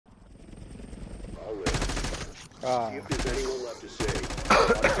See if there's anyone left to save.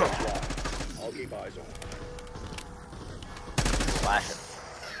 I'll keep eyes on. Flashing.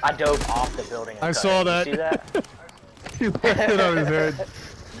 I dove off the building. And I saw that. You see that? He landed on his head.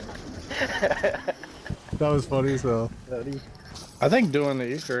 That was funny as hell. I think doing the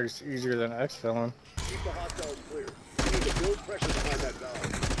Easter eggs is easier than exfilling. Keep the hostiles clear. We need to build pressure behind that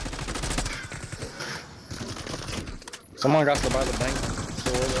valve. Someone got to buy the bank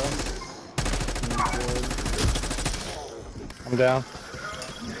store though. I'm down.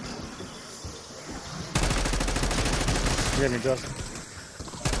 You get me, Justin.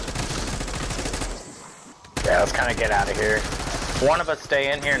 Yeah, let's kind of get out of here. One of us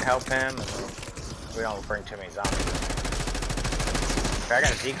stay in here and help him. And we don't bring too many zombies in here. I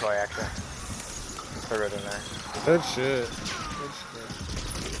got a decoy actually. Throw it in there. Good shit. Good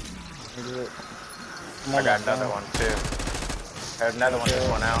shit. I got another one too. There's another one just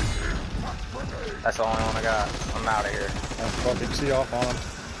went out. That's the only one I got. I'm out of here. I'll fucking tee off on him.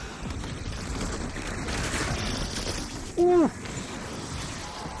 Ooh.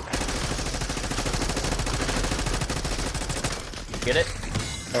 Get it?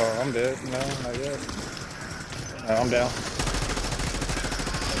 Oh, I'm dead. No, not yet. No, I'm down.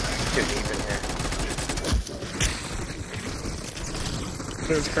 Too deep in here.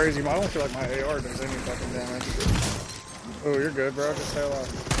 Dude, it's crazy. I don't feel like my AR does any fucking damage. Oh, you're good, bro. Just stay alive.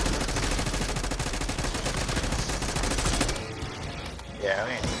 Yeah,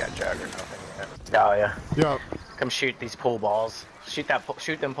 we ain't got jug or nothing yet. Dahlia. Yup. Come shoot these pool balls. Shoot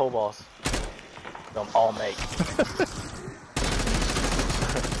them pool balls. They'll all make.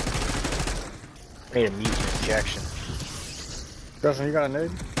 Need a mutant injection. Justin, you got a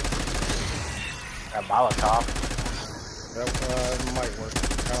nade? A Molotov. That might work.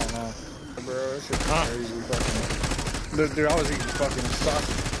 I don't know. Bro, this shit's crazy fucking. Dude, I was eating fucking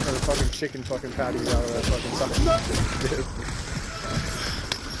sausage or fucking chicken fucking patties out of that fucking sausage.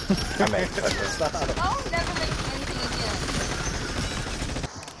 I made fucking Stop. Oh, never make anything again.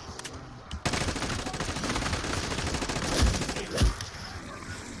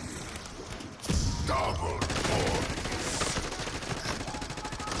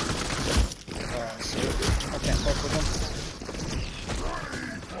 I can't fuck with them.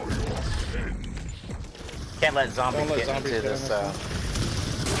 Can't let zombies Don't let get zombies into get this. in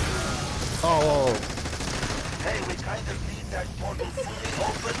Oh. Hey, we kind of need that portal fully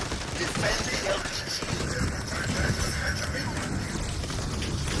open. Defend the LTC.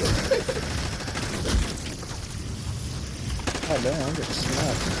 Oh damn, I'm getting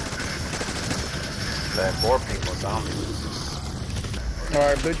smacked. The 4 people zombies.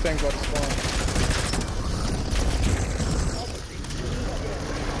 Alright, big thing's about to spawn.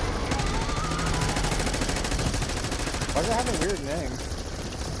 Why does it have a weird name?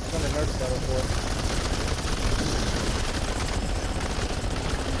 I've never noticed that before.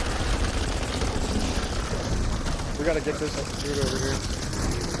 We gotta get this dude over here.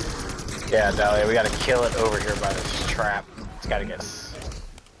 Yeah, Dahlia, we gotta kill it over here by this trap. It's gotta get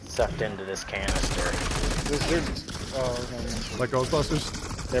sucked into this canister. This dude's... Oh, okay. Like Ghostbusters?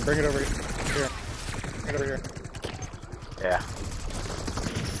 Yeah, bring it over here. Bring it over here. Yeah.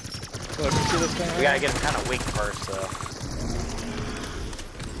 So, you see this thing right We gotta get him kind of weak first, though.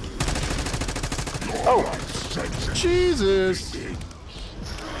 Oh! Jesus!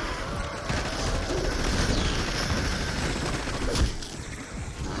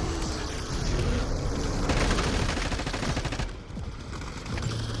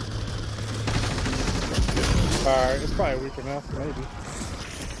 Alright, it's probably weak enough, maybe.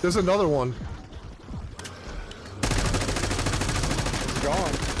 There's another one. It's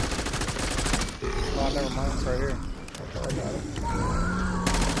gone. Oh, never mind, it's right here. Okay, I got it.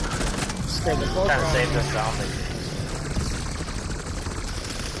 Scared the fuck Trying to out save of this me. zombie.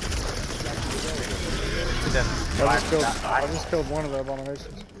 I just killed one of the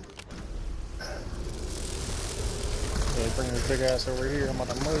abominations. Yeah, bring this big ass over here. I'm about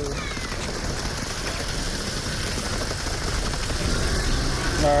to move.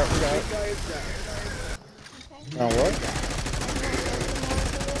 Alright, we got it. Now what?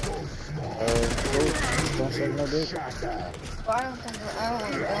 Don't say no dick. Well, I don't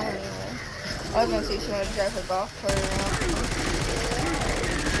want to go anywhere. I was gonna see if she wanted to drive her golf cart around.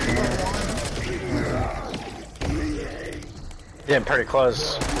 Getting pretty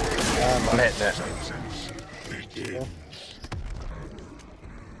close. I'm hitting it. Yeah.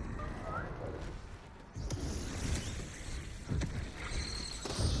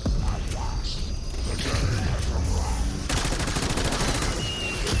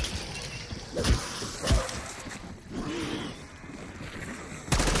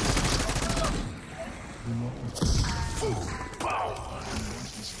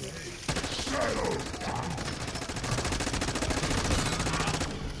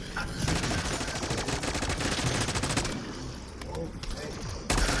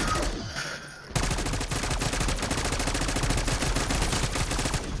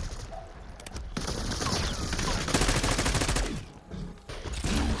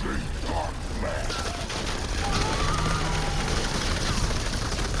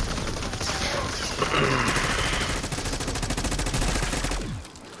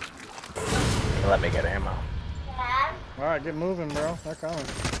 Let me get ammo. Alright, get moving, bro. They're coming.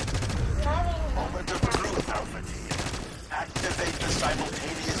 Moment of truth, Alpha Team. Activate the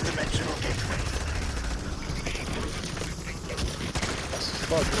simultaneous dimensional gateway.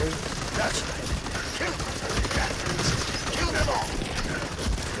 Fuck, dude. That's right. Kill the bastards. Kill them all.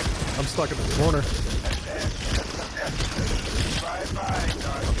 I'm stuck in the corner. Bye-bye,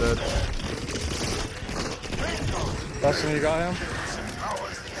 I'm dead. Dustin, you got him?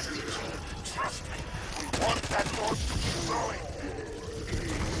 Ours the SDG. Trust me. We want that force to keep growing.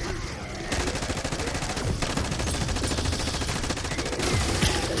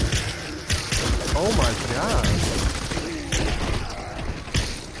 Oh my god.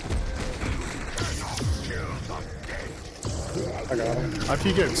 I got him. I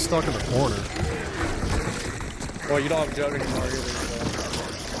keep getting stuck in the corner. Well, you don't have jug anymore either, so.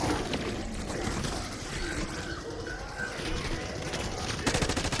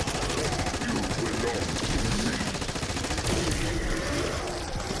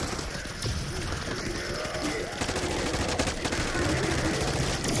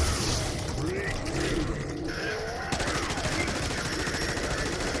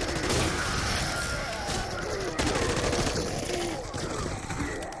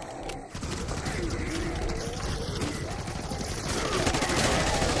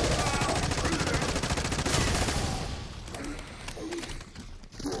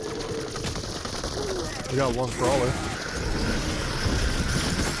 We got one crawler.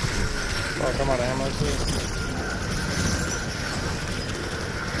 Oh, come out of ammo too.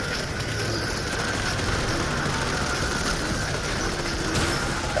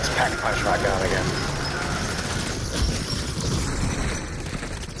 That's pack punch shotgun again.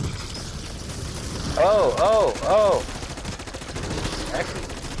 Oh! Excellent.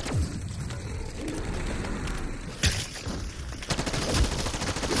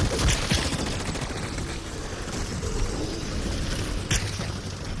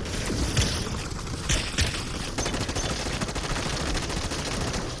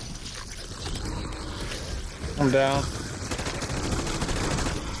 I'm down.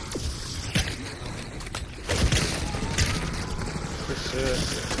 Good shit.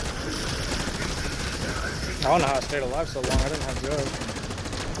 I don't know how I stayed alive so long. I didn't have jug.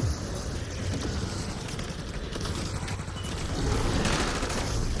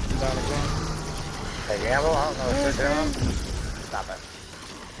 I'm down again. Hey, Gamble, I don't know what you're doing. Stop it.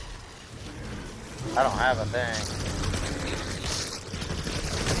 I don't have a thing.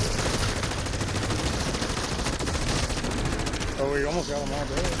 Oh, we almost got them all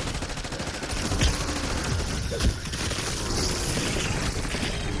dead.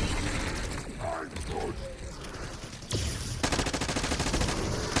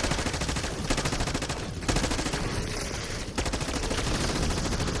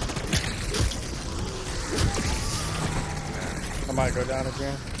 I might go down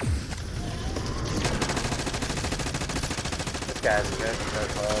again. This guy's good. So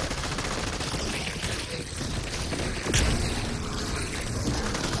close.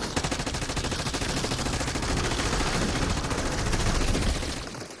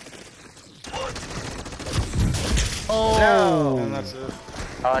 Oh! No! And that's it.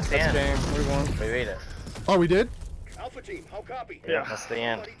 Oh, it's the That's the end. game. We won. We beat it. Oh, we did? Alpha team, how copy? Yeah, that's the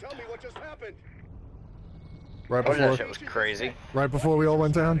end. Somebody tell me what just happened. Right Oh, that before, shit was crazy. right before we all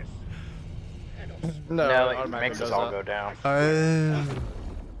went down? No, it automatically makes us does all that. go down.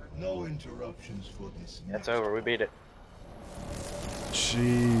 No interruptions for this. It's over. We beat it.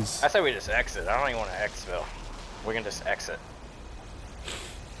 Jeez. I say we just exit. I don't even want to exfil. We can just exit.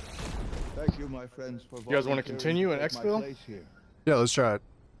 Thank you, my friends, for You guys want to continue in exfil? Yeah, let's try it.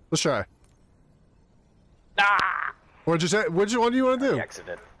 Let's try. Ah! What'd you say? Which one do you want to We do?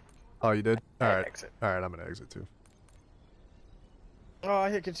 exited. Oh, you did? I Alright. exit. Alright, I'm gonna exit too. Oh,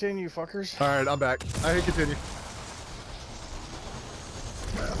 I hit continue, fuckers. Alright, I'm back. I hit continue.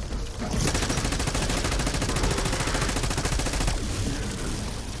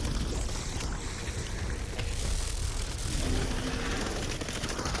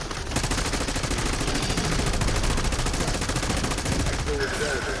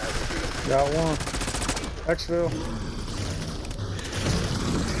 Got one. Exfil.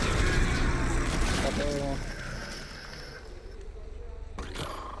 Got the other one.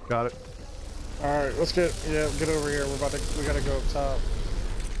 Got it. All right, let's get over here. We gotta go up top.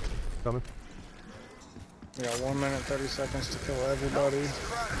 Coming. We got 1 minute 30 seconds to kill everybody.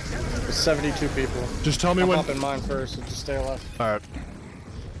 There's 72 people. Just tell me I'm when. popping mine first, so just stay alive. Alright.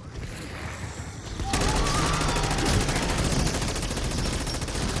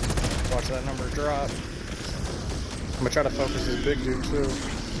 Watch that number drop. I'm gonna try to focus this big dude too.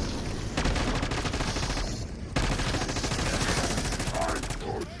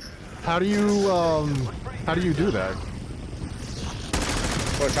 How do you do that?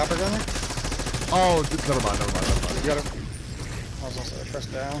 What, chopper gunner? Oh, never mind. You gotta. I was gonna say press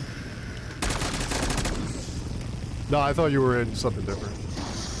down. No, I thought you were in something different.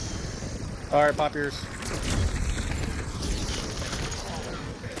 All right, pop yours.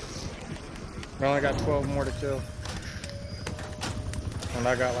 We only got 12 more to kill. And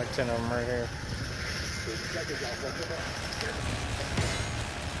I got like 10 of them right here.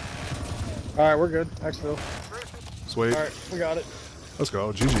 Alright, we're good. Exfil. Sweet. Alright, we got it. Let's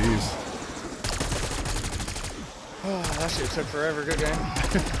go. GG's. Oh, that shit took forever. Good game.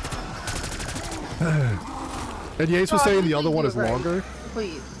 And Yates was saying the other please one do is it right. longer?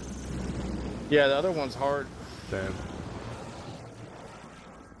 Please. Yeah, the other one's hard. Damn.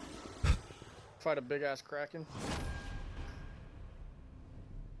 Fight a big ass kraken.